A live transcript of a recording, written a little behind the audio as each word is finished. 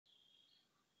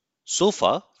So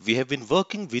far, we have been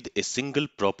working with a single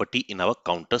property in our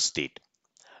counter state.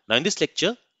 Now in this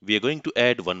lecture, we are going to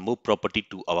add one more property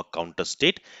to our counter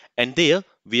state, and there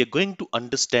we are going to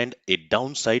understand a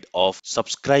downside of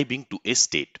subscribing to a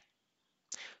state.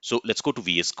 So let's go to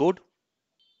VS Code,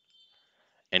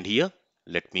 and here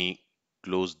let me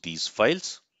close these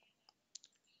files.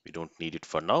 We don't need it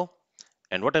for now.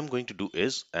 And what I'm going to do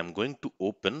is I'm going to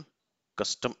open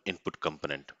custom input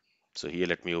component. So here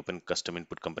let me open custom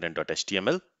input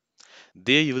component.html.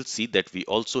 There you will see that we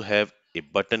also have a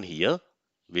button here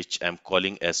which I'm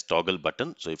calling as toggle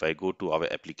button. So if I go to our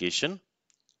application,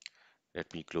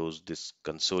 let me close this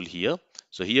console here.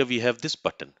 So here we have this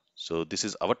button. So this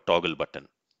is our toggle button.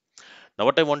 Now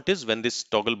what I want is when this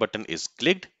toggle button is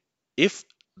clicked, if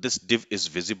this div is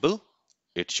visible,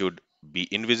 it should be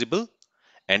invisible,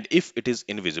 and if it is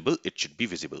invisible, it should be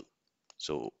visible.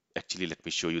 So actually let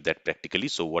me show you that practically.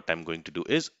 So what I'm going to do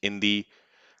is in the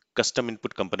custom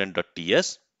input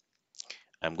component.ts,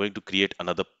 I'm going to create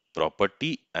another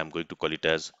property. I'm going to call it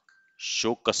as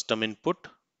show custom input.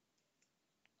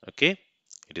 Okay,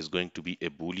 it is going to be a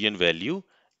Boolean value,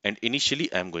 and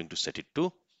initially I'm going to set it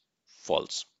to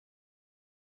false.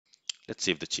 Let's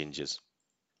save the changes.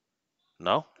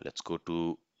 Now let's go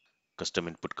to custom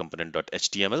input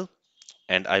component.html,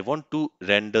 and I want to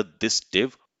render this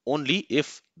div only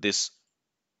if this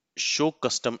show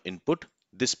custom input,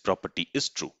 this property is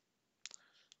true.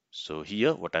 So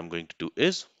here what I'm going to do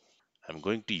is I'm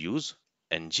going to use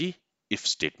ng if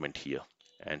statement here,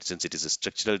 and since it is a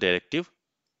structural directive,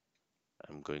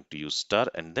 I'm going to use star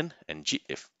and then ng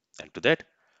if, and to that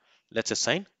let's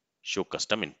assign show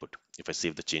custom input. If I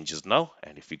save the changes now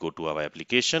and if we go to our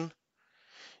application,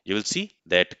 you will see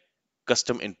that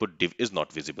custom input div is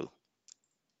not visible.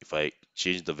 If I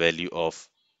change the value of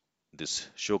this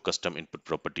show custom input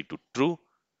property to true,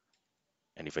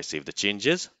 and if I save the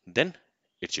changes, then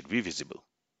it should be visible.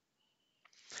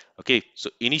 Okay, so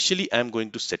initially I'm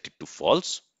going to set it to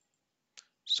false.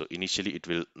 So initially it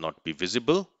will not be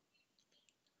visible.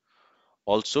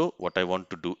 Also, what I want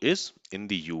to do is in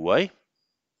the UI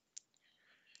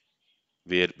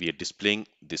where we are displaying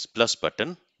this plus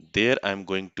button, there I'm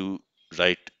going to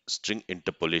write string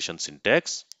interpolation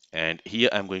syntax, and here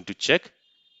I'm going to check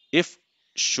if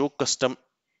show custom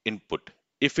input,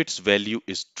 if its value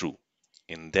is true.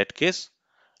 In that case,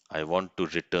 I want to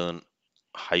return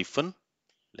hyphen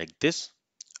like this.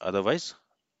 Otherwise,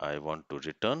 I want to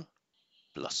return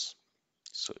plus.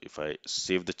 So if I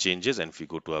save the changes and if we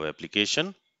go to our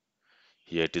application,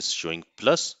 here it is showing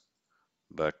plus,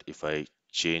 but if I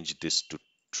change this to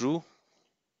true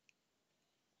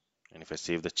and if I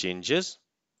save the changes,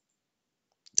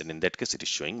 then in that case it is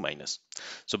showing minus.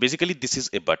 So basically this is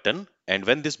a button, and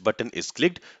when this button is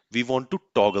clicked, we want to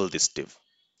toggle this div.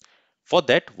 For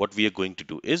that, what we are going to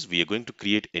do is we are going to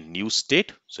create a new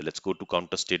state. So let's go to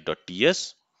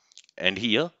counterstate.ts, and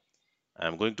here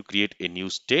I'm going to create a new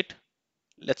state.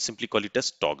 Let's simply call it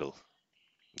as toggle.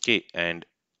 Okay, and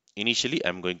initially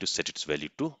I'm going to set its value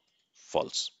to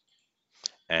false.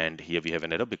 And here we have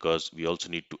an error because we also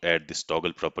need to add this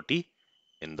toggle property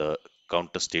in the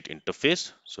counter state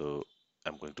interface. So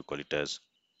I'm going to call it as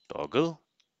toggle,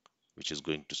 which is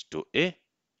going to store a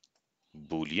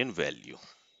Boolean value.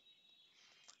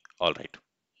 All right,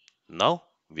 now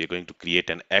we are going to create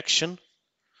an action.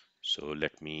 So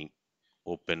let me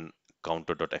open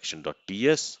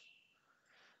counter.action.ts,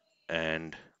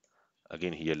 and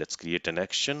again here let's create an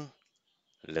action.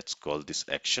 Let's call this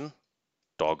action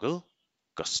toggle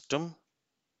custom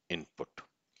input.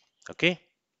 Okay,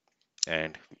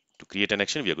 and to create an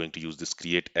action we are going to use this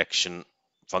create action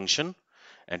function,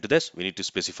 and to this we need to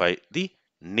specify the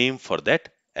name for that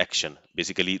action,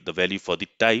 basically the value for the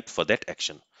type for that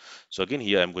action. So again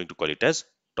here I'm going to call it as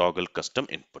toggle custom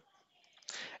input,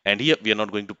 and here we are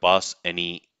not going to pass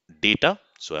any data,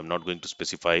 so I'm not going to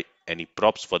specify any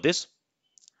props for this.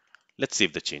 Let's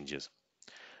save the changes.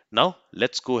 Now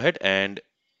let's go ahead and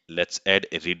let's add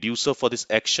a reducer for this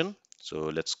action. So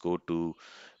let's go to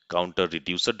counter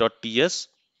reducer.ts,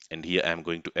 and here I'm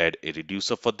going to add a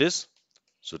reducer for this.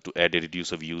 So to add a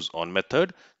reducer, we use on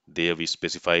method. There we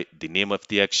specify the name of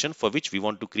the action for which we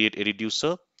want to create a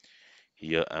reducer.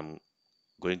 Here I'm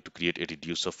going to create a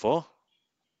reducer for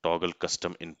toggle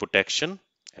custom input action.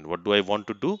 And what do I want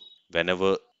to do?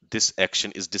 Whenever this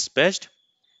action is dispatched,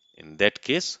 in that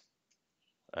case,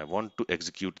 I want to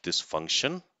execute this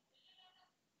function,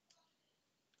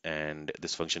 and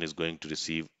this function is going to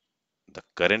receive the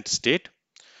current state.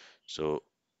 So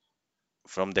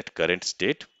from that current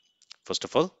state, first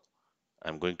of all,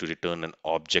 I'm going to return an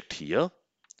object here,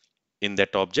 in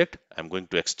that object, I'm going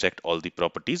to extract all the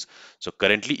properties. So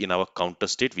currently in our counter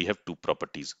state, we have two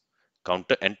properties,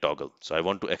 counter and toggle. So I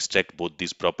want to extract both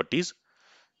these properties.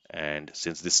 And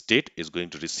since this state is going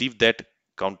to receive that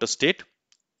counter state,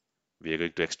 we are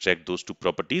going to extract those two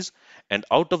properties. And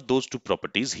out of those two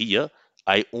properties here,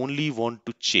 I only want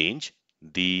to change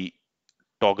the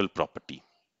toggle property,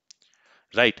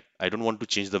 right? I don't want to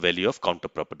change the value of counter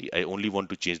property. I only want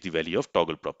to change the value of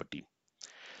toggle property.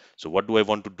 So what do I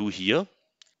want to do here?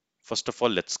 First of all,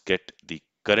 let's get the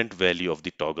current value of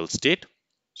the toggle state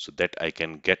so that I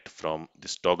can get from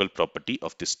this toggle property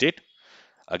of this state.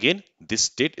 Again, this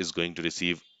state is going to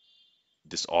receive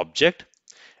this object,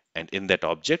 and in that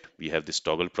object, we have this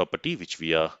toggle property which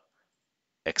we are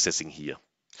accessing here.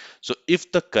 So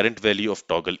if the current value of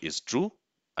toggle is true,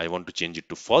 I want to change it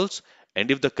to false.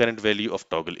 And if the current value of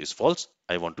toggle is false,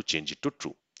 I want to change it to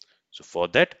true. So for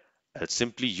that, I'll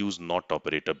simply use not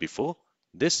operator before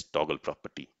this toggle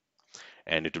property.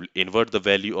 And it will invert the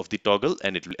value of the toggle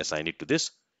and it will assign it to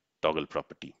this toggle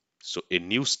property. So a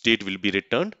new state will be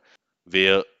returned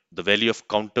where the value of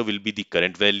counter will be the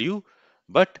current value,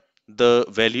 but the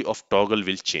value of toggle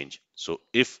will change. So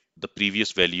if the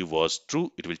previous value was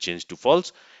true, it will change to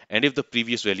false. And if the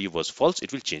previous value was false,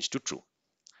 it will change to true.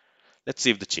 Let's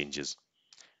save the changes.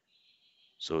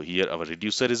 So here our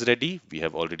reducer is ready. We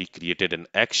have already created an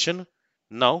action.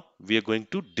 Now we are going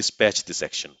to dispatch this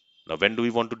action. Now when do we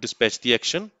want to dispatch the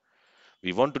action?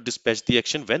 We want to dispatch the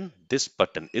action when this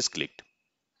button is clicked.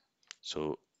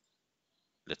 So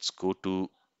let's go to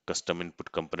custom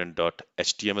input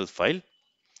component.html file,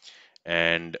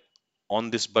 and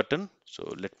on this button,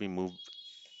 so let me move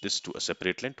this to a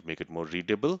separate line to make it more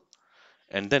readable.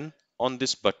 And then on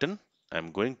this button,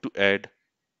 I'm going to add,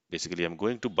 basically I'm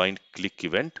going to bind click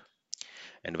event,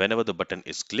 and whenever the button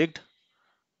is clicked,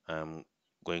 I'm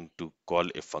going to call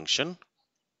a function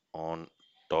on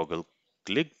toggle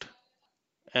clicked,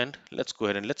 and let's go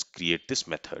ahead and let's create this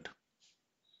method.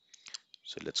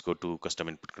 So let's go to custom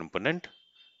input component,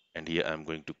 and here I'm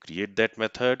going to create that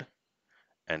method.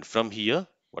 And from here,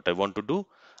 what I want to do,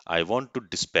 I want to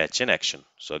dispatch an action.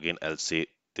 So again, I'll say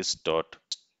this dot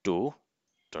store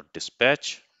dot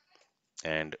dispatch.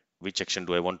 And which action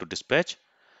do I want to dispatch?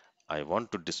 I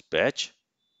want to dispatch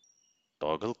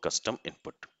toggle custom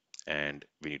input, and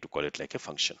we need to call it like a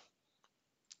function.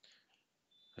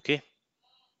 Okay.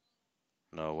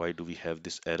 Now, why do we have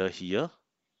this error here?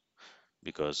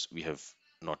 Because we have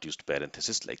not used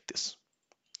parenthesis like this.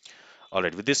 All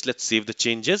right, with this, let's save the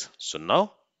changes. So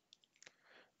now,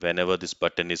 whenever this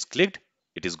button is clicked,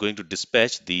 it is going to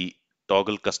dispatch the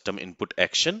toggle custom input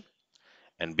action,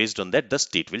 and based on that, the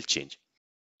state will change.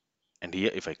 And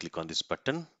here, if I click on this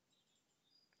button,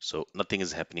 so nothing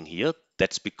is happening here.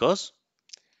 That's because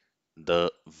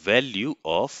the value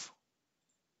of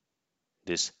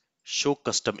this show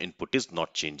custom input is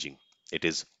not changing. It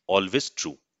is always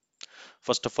true.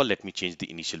 First of all, let me change the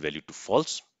initial value to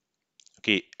false.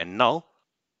 Okay, and now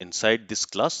inside this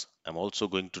class, I'm also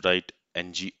going to write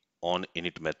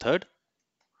ngOnInit method.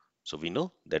 So we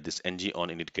know that this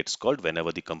ngOnInit gets called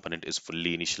whenever the component is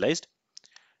fully initialized.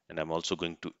 And I'm also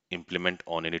going to implement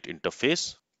onInit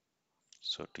interface.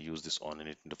 So to use this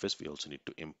onInit interface, we also need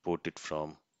to import it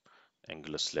from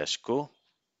angular/co.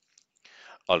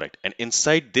 All right, and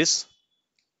inside this,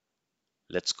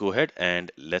 let's go ahead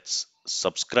and let's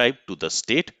subscribe to the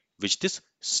state which this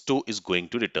store is going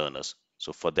to return us.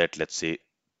 So for that, let's say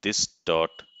this dot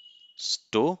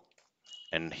store,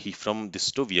 and from this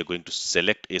store we are going to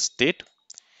select a state.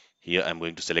 Here I'm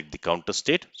going to select the counter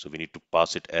state, so we need to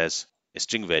pass it as a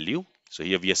string value. So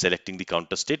here we are selecting the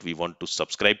counter state. We want to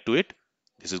subscribe to it.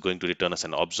 This is going to return us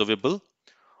an observable.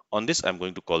 On this, I'm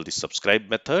going to call the subscribe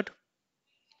method.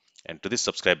 And to this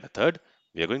subscribe method,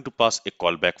 we are going to pass a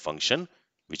callback function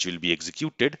which will be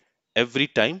executed every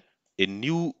time a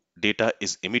new data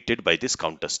is emitted by this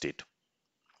counter state.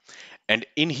 And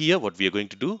in here, what we are going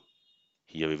to do,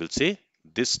 here we will say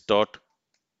this dot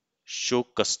show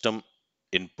custom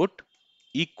input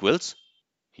equals,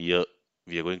 here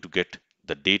we are going to get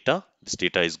the data. This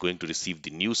data is going to receive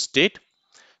the new state.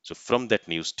 So from that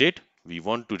new state, we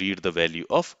want to read the value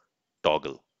of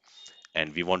toggle,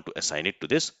 and we want to assign it to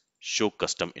this show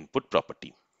custom input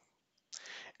property.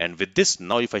 And with this,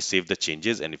 now if I save the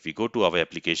changes and if we go to our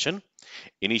application,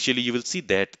 initially you will see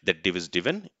that that div is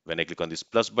given. When I click on this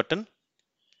plus button,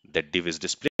 that div is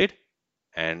displayed,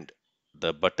 and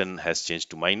the button has changed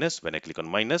to minus. When I click on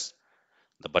minus,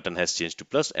 the button has changed to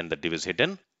plus and the div is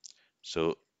hidden.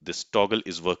 So this toggle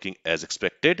is working as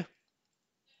expected.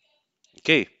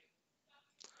 Okay.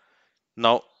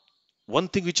 Now, one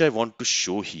thing which I want to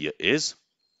show here is,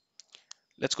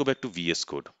 let's go back to VS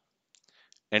Code.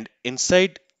 And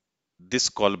inside this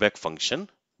callback function,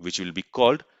 which will be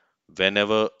called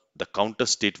whenever the counter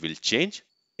state will change,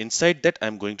 inside that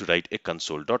I'm going to write a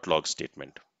console.log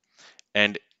statement.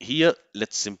 And here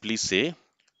let's simply say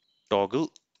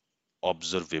toggle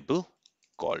observable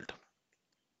called.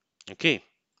 Okay,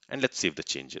 and let's save the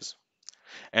changes.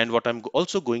 And what I'm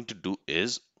also going to do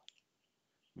is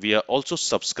we are also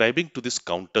subscribing to this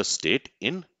counter state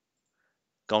in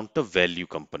counter value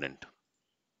component.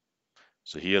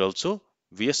 So here also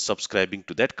we are subscribing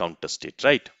to that counter state,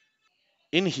 right?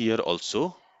 In here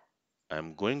also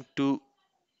I'm going to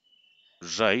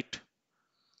write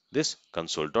this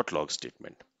console.log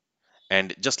statement.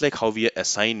 And just like how we are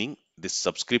assigning this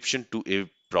subscription to a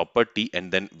property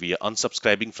and then we are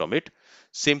unsubscribing from it,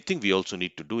 same thing we also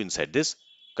need to do inside this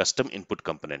custom input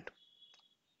component.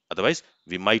 Otherwise,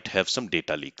 we might have some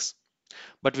data leaks,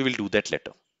 but we will do that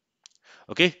later.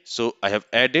 Okay, so I have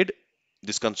added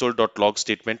this console.log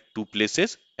statement two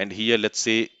places, and here let's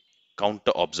say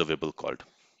counter observable called.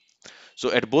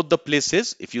 So at both the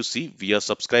places, if you see, we are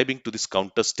subscribing to this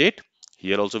counter state.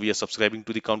 Here also we are subscribing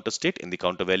to the counter state in the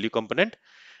counter value component.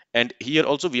 And here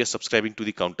also we are subscribing to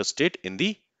the counter state in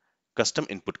the custom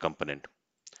input component.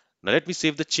 Now let me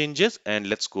save the changes and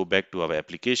let's go back to our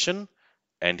application.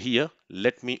 And here,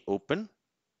 let me open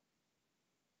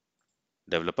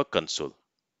developer console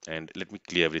and let me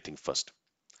clear everything first.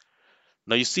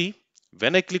 Now you see,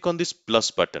 when I click on this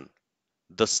plus button,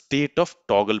 the state of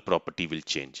toggle property will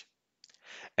change.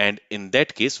 And in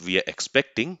that case, we are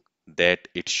expecting that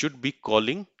it should be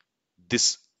calling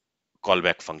this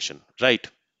callback function, right?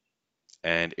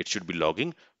 And it should be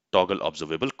logging toggle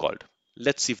observable called.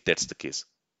 Let's see if that's the case.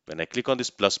 When I click on this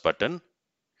plus button,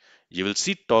 you will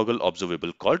see toggle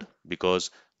observable called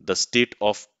because the state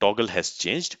of toggle has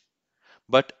changed,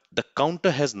 but the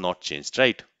counter has not changed,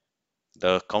 right?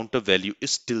 The counter value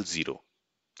is still 0.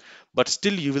 But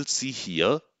still you will see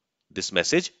here this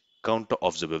message counter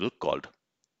observable called.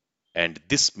 And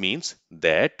this means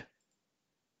that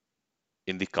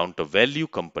in the counter value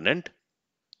component,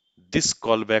 this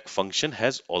callback function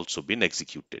has also been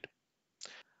executed.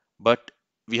 But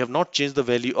we have not changed the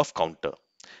value of counter.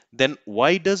 Then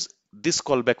why does this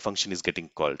callback function is getting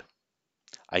called?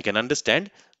 I can understand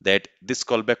that this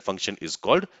callback function is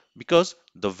called because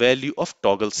the value of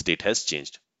toggle state has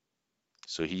changed.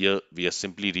 So here we are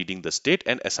simply reading the state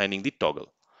and assigning the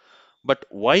toggle. But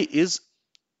why is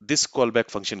this callback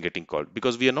function getting called?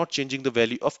 Because we are not changing the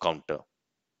value of counter.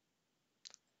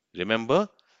 Remember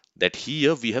that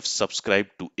here we have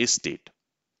subscribed to a state.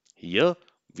 Here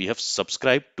we have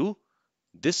subscribed to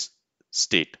this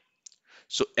state.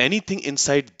 So anything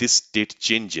inside this state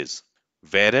changes.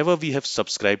 Wherever we have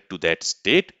subscribed to that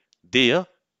state, there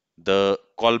the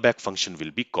callback function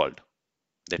will be called.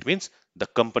 That means the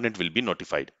component will be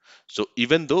notified. So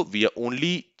even though we are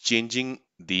only changing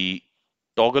the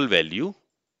toggle value,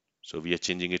 so we are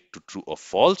changing it to true or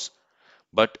false,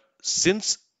 but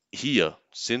since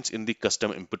in the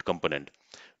custom input component,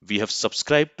 we have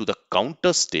subscribed to the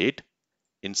counter state,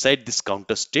 inside this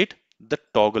counter state, the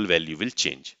toggle value will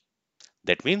change.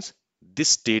 That means this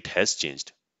state has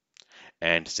changed.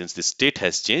 And since this state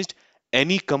has changed,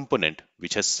 any component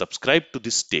which has subscribed to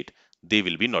this state, they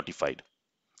will be notified.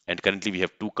 And currently we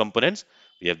have two components.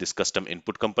 We have this custom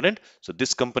input component. So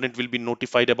this component will be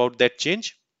notified about that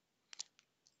change.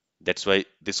 That's why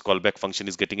this callback function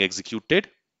is getting executed.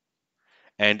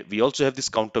 And we also have this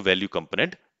counter value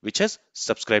component, which has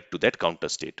subscribed to that counter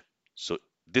state. So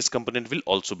this component will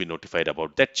also be notified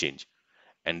about that change.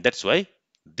 And that's why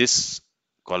this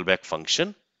callback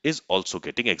function is also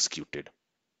getting executed.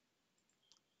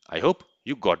 I hope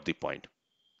you got the point.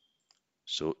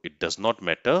 So it does not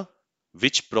matter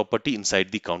which property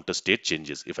inside the counter state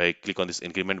changes. If I click on this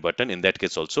increment button, in that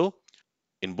case also,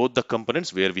 in both the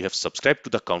components where we have subscribed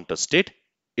to the counter state,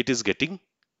 it is getting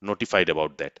notified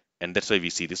about that. And that's why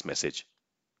we see this message.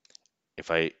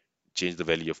 If I change the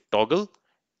value of toggle,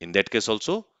 in that case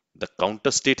also, the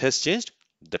counter state has changed.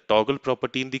 The toggle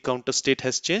property in the counter state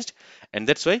has changed. And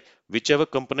that's why whichever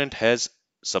component has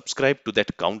subscribed to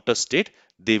that counter state,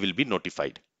 they will be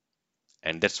notified.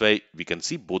 And that's why we can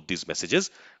see both these messages,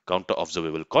 counter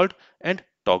observable called and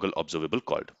toggle observable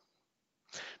called.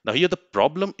 Now here the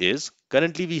problem is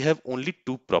currently we have only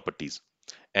two properties,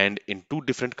 and in two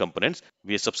different components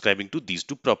we are subscribing to these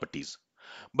two properties.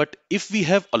 But if we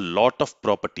have a lot of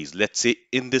properties, let's say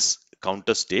in this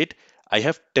counter state I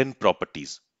have 10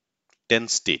 properties, 10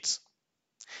 states,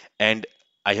 and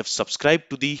I have subscribed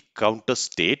to the counter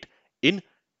state in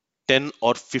 10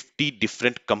 or 50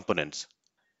 different components,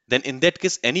 then in that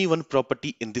case any one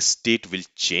property in this state will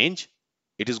change.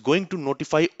 It is going to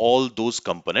notify all those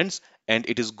components and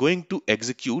it is going to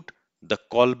execute the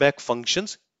callback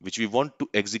functions which we want to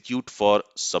execute for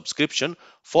subscription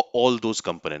for all those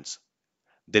components.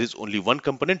 There is only one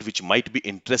component which might be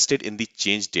interested in the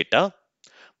change data,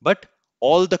 but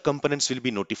all the components will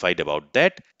be notified about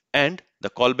that, and the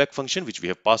callback function which we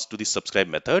have passed to the subscribe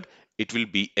method, it will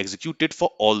be executed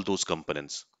for all those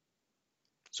components.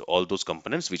 So all those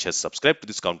components which has subscribed to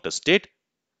this counter state,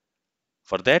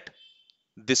 for that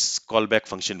this callback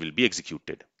function will be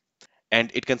executed,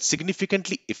 and it can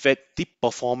significantly affect the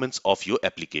performance of your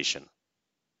application.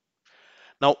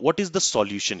 Now, what is the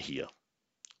solution here?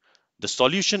 The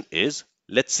solution is,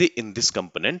 let's say in this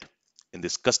component, in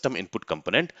this custom input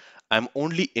component, I'm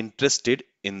only interested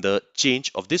in the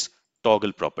change of this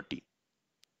toggle property.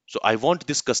 So I want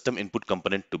this custom input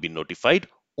component to be notified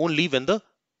only when the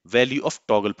value of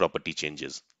toggle property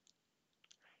changes.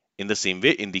 In the same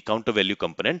way, in the counter value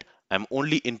component, I'm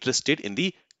only interested in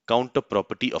the counter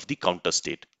property of the counter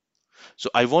state. So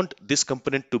I want this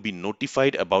component to be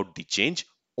notified about the change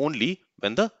only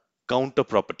when the counter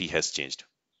property has changed.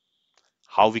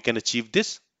 How we can achieve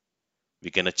this?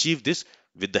 We can achieve this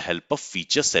with the help of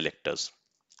feature selectors.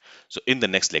 So in the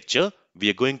next lecture, we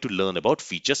are going to learn about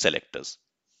feature selectors.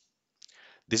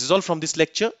 This is all from this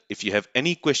lecture. If you have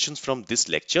any questions from this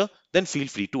lecture, then feel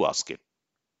free to ask it.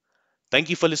 Thank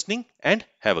you for listening and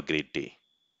have a great day.